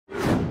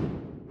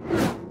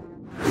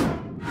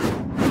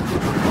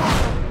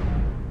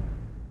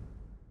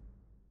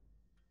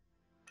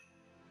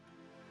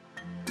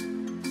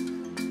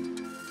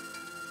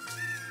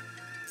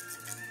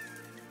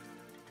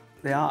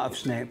The art of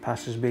Snake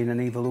Pass has been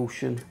an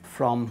evolution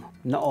from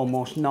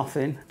almost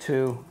nothing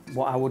to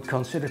what I would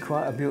consider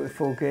quite a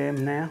beautiful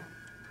game now.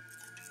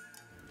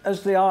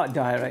 As the art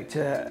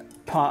director,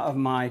 part of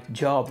my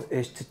job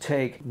is to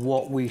take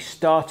what we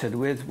started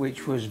with,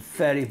 which was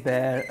very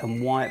bare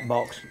and white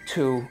box,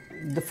 to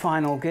the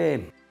final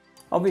game.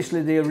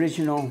 Obviously the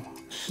original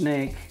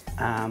Snake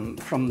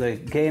from the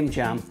Game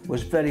Jam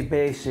was very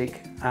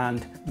basic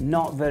and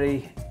not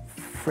very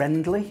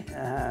friendly.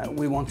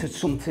 We wanted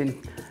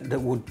something that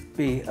would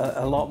be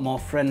a lot more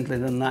friendly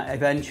than that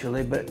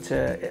eventually, but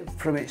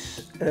from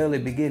its early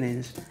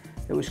beginnings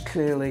it was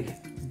clearly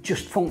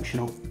just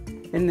functional.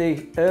 In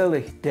the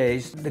early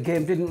days, the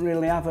game didn't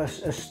really have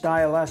a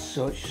style as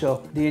such,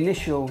 so the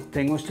initial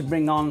thing was to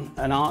bring on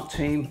an art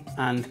team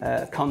and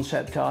a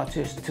concept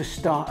artist to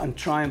start and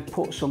try and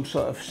put some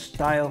sort of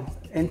style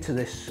into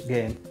this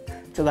game.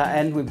 To that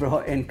end, we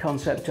brought in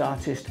concept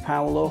artist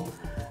Paolo,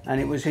 and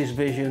it was his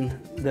vision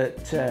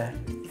that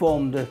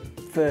formed the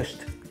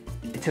first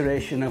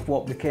iteration of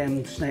what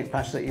became Snake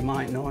Pass that you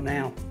might know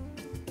now.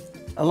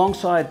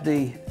 Alongside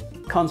the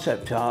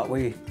concept art,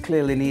 we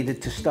clearly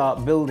needed to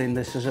start building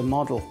this as a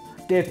model.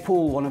 Dave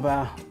Poole, one of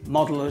our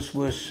modelers,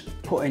 was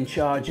put in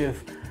charge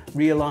of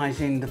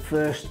realising the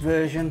first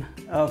version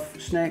of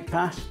Snake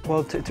Pass.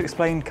 Well, to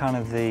explain kind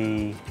of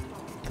the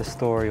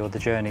story or the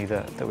journey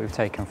that we've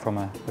taken from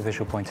a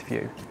visual point of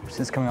view.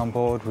 Since coming on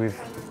board, we've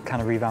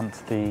kind of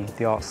revamped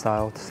the art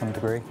style to some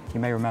degree. You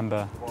may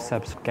remember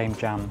Seb's Game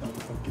Jam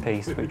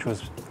piece, which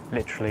was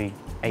literally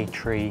a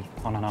tree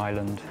on an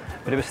island,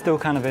 but it was still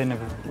kind of in a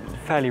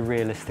fairly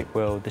realistic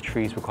world. The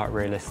trees were quite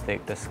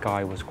realistic, the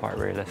sky was quite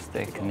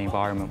realistic, and the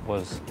environment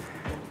was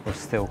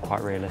still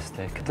quite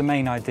realistic. The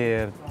main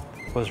idea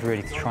was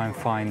really to try and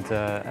find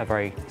a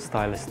very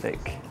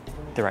stylistic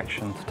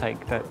direction to take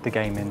the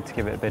game in, to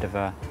give it a bit of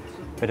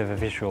a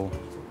visual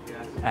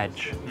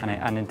edge,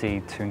 and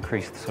indeed to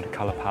increase the sort of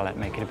colour palette,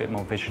 make it a bit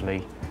more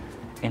visually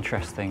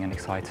interesting and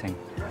exciting.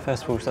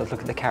 First of all, let's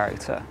look at the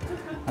character.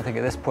 I think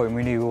at this point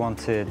we knew we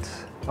wanted,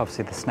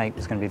 obviously the snake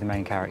was going to be the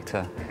main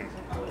character,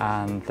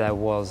 and there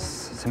was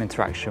some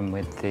interaction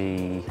with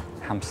the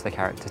hamster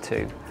character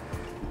too.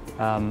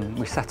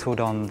 We settled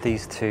on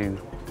these two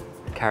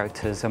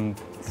characters, and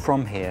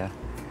from here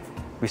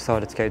we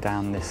started to go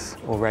down this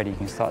already. You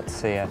can start to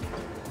see a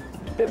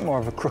bit more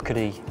of a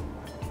crookedy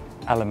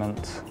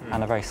element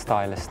and a very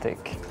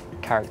stylistic,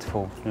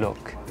 characterful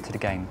look to the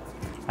game.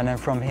 And then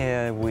from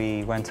here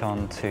we went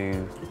on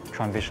to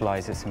try and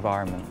visualise its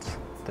environment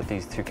that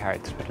these two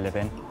characters would live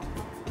in.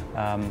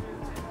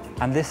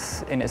 And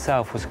this in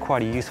itself was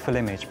quite a useful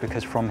image,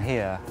 because from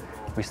here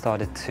we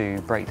started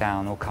to break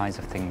down all kinds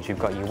of things. You've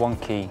got your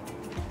wonky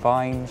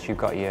vines, you've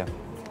got your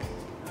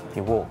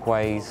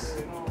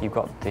walkways, you've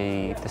got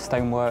the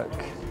stonework,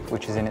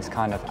 which is in its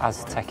kind of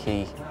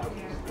Aztec-y,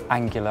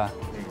 angular.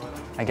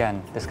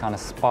 Again, this kind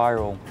of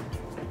spiral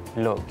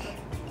look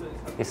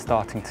is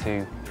starting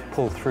to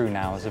pull through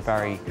now as a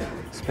very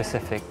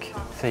specific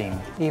theme.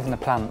 Even the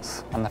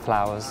plants and the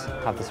flowers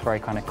have this very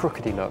kind of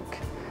crookedy look.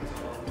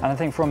 And I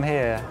think from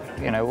here,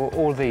 you know,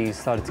 all these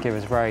started to give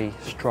us very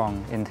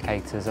strong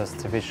indicators as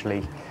to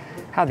visually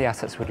how the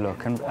assets would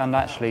look. And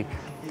actually,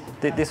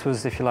 this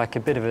was, if you like, a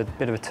bit of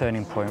a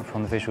turning point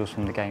from the visuals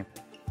from the game.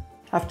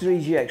 After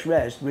EGX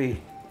Res,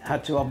 we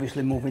had to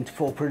obviously move into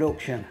full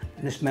production.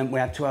 This meant we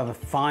had to have a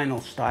final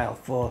style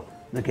for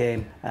the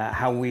game,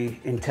 how we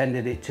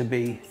intended it to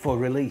be for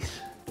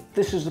release.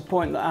 This is the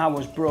point that I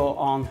was brought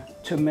on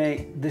to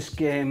make this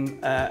game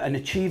an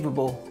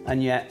achievable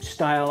and yet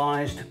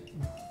stylised,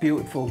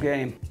 beautiful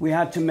game. We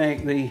had to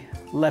make the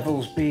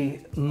levels be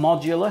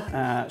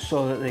modular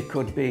so that they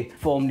could be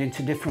formed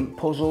into different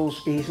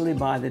puzzles easily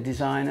by the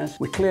designers.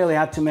 We clearly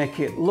had to make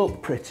it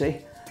look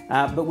pretty,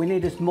 but we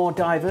needed more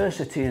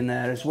diversity in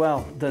there as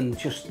well than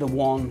just the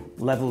one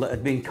level that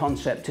had been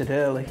concepted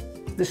early.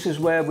 This is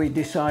where we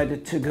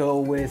decided to go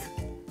with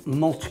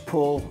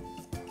multiple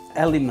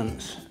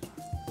elements.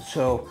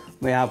 So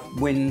we have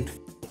wind,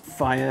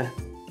 fire,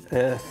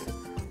 earth,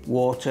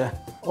 water.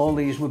 All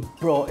these were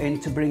brought in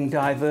to bring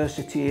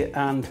diversity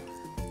and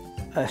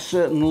a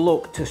certain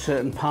look to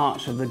certain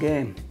parts of the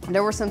game.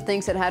 There were some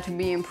things that had to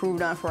be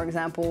improved on. For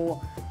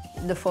example,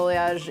 the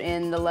foliage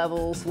in the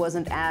levels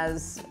wasn't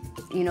as,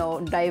 you know,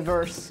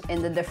 diverse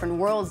in the different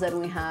worlds that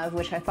we have,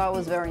 which I thought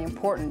was very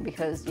important,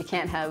 because you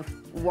can't have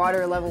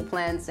water level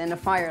plants in a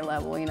fire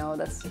level, you know,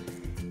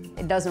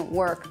 it doesn't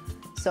work.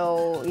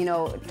 So, you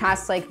know,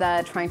 tasks like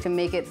that, trying to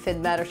make it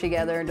fit better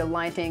together, the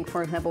lighting,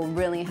 for example,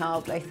 really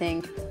helped, I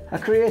think. I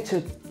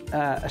created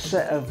a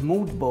set of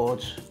mood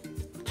boards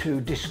to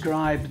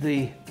describe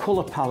the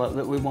colour palette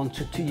that we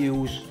wanted to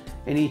use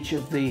in each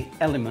of the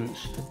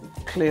elements.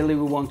 Clearly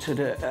we wanted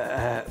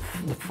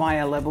the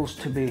fire levels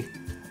to be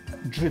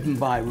driven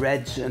by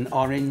reds and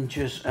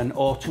oranges and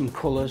autumn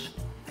colours.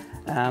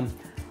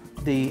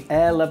 The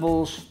air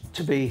levels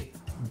to be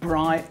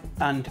bright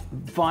and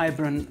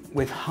vibrant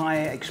with high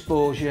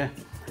exposure,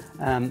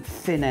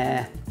 thin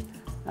air.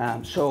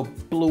 So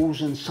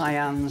blues and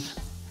cyans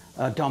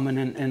are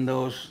dominant in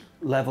those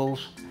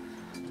levels.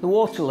 The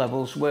water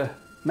levels were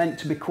meant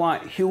to be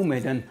quite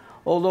humid, and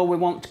although we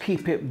want to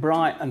keep it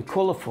bright and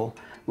colourful,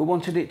 we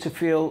wanted it to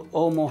feel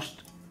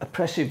almost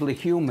oppressively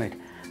humid.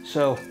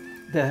 So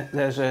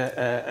there's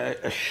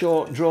a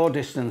short draw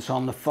distance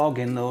on the fog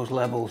in those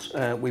levels.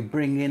 We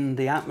bring in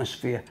the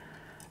atmosphere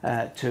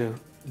to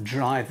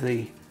drive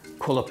the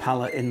colour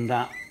palette in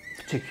that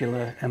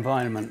particular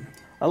environment.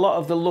 A lot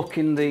of the look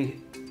in the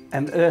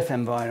Earth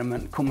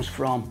environment comes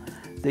from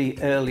the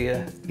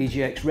earlier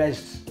EGX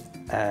Res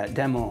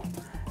demo.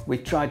 We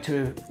tried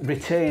to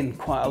retain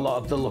quite a lot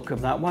of the look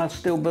of that while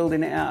still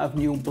building it out of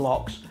new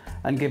blocks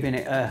and giving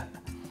it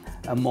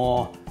a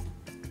more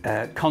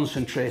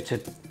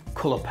concentrated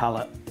colour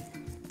palette.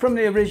 From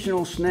the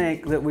original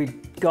Snake that we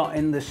got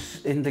in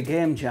the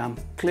game jam,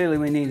 clearly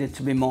we needed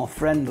to be more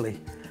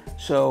friendly.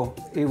 So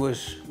he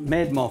was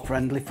made more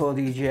friendly for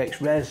the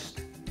EGX Res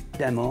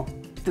demo.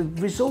 The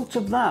result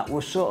of that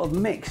was sort of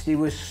mixed. He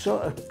was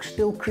sort of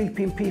still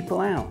creeping people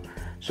out.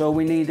 So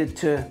we needed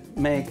to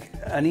make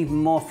an even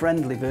more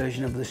friendly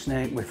version of the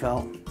Snake, we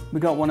felt. We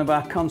got one of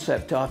our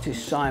concept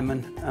artists,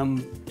 Simon,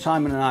 and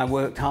Simon and I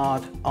worked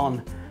hard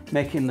on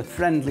making the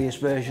friendliest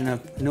version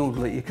of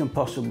Noodle that you can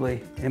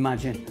possibly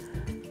imagine.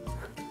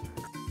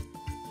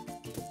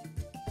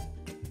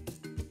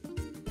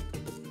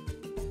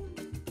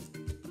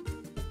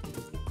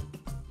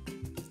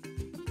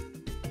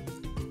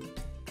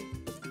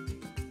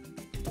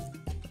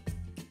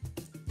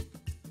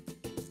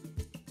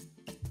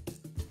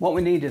 What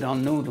we needed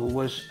on Noodle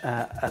was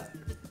a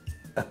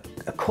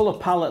colour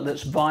palette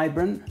that's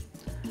vibrant.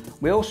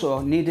 We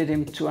also needed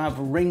him to have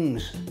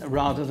rings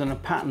rather than a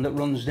pattern that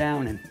runs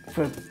down him.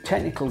 For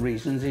technical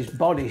reasons, his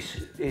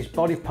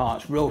body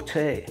parts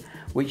rotate,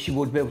 which you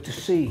would be able to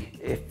see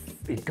if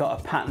he'd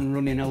got a pattern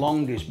running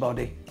along his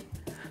body.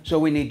 So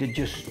we needed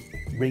just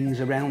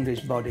rings around his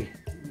body.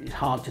 It's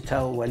hard to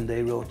tell when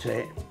they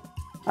rotate.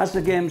 As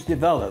the game's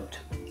developed,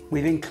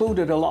 we've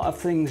included a lot of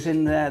things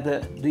in there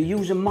that the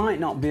user might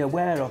not be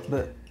aware of,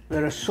 but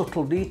there are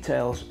subtle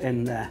details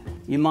in there.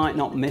 You might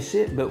not miss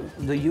it, but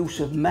the use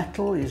of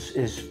metal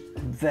is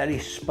very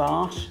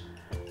sparse.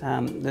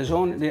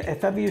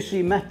 If ever you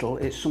see metal,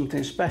 it's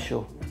something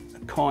special, a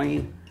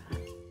coin.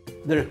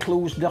 There are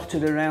clues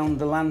dotted around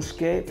the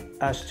landscape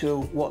as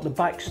to what the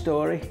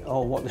backstory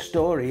or what the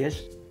story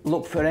is.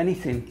 Look for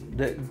anything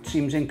that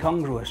seems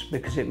incongruous,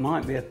 because it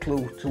might be a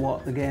clue to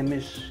what the game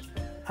is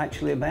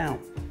actually about.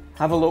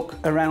 Have a look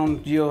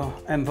around your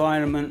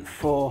environment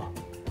for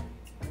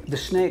the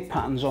snake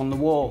patterns on the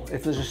wall.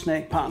 If there's a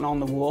snake pattern on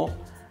the wall,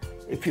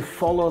 if you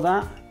follow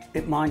that,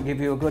 it might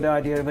give you a good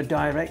idea of a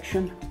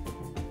direction.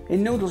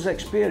 In Noodle's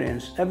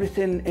experience,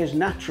 everything is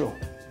natural.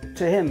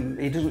 To him,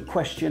 he doesn't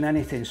question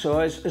anything. So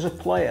as a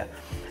player,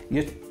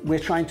 we're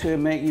trying to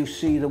make you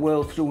see the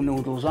world through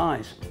Noodle's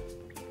eyes.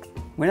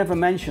 We never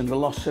mentioned the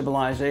lost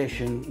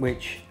civilization,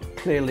 which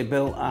clearly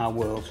built our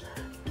worlds.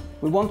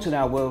 We wanted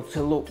our world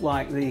to look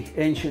like the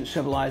ancient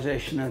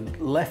civilization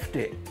had left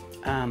it.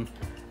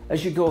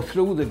 As you go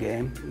through the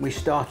game, we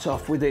start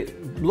off with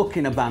it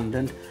looking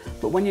abandoned,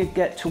 but when you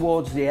get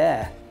towards the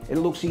air, it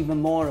looks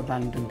even more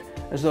abandoned,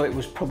 as though it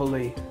was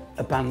probably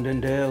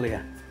abandoned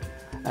earlier.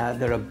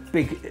 There are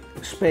big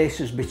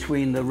spaces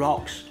between the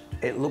rocks.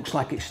 It looks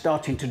like it's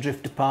starting to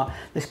drift apart.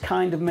 This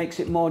kind of makes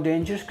it more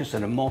dangerous because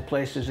there are more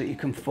places that you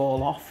can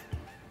fall off.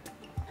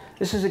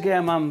 This is a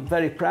game I'm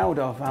very proud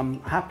of.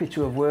 I'm happy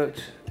to have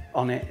worked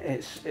on it.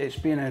 It's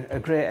been a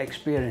great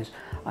experience.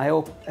 I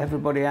hope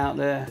everybody out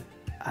there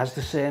has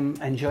the same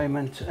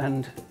enjoyment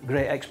and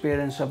great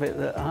experience of it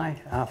that I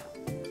have.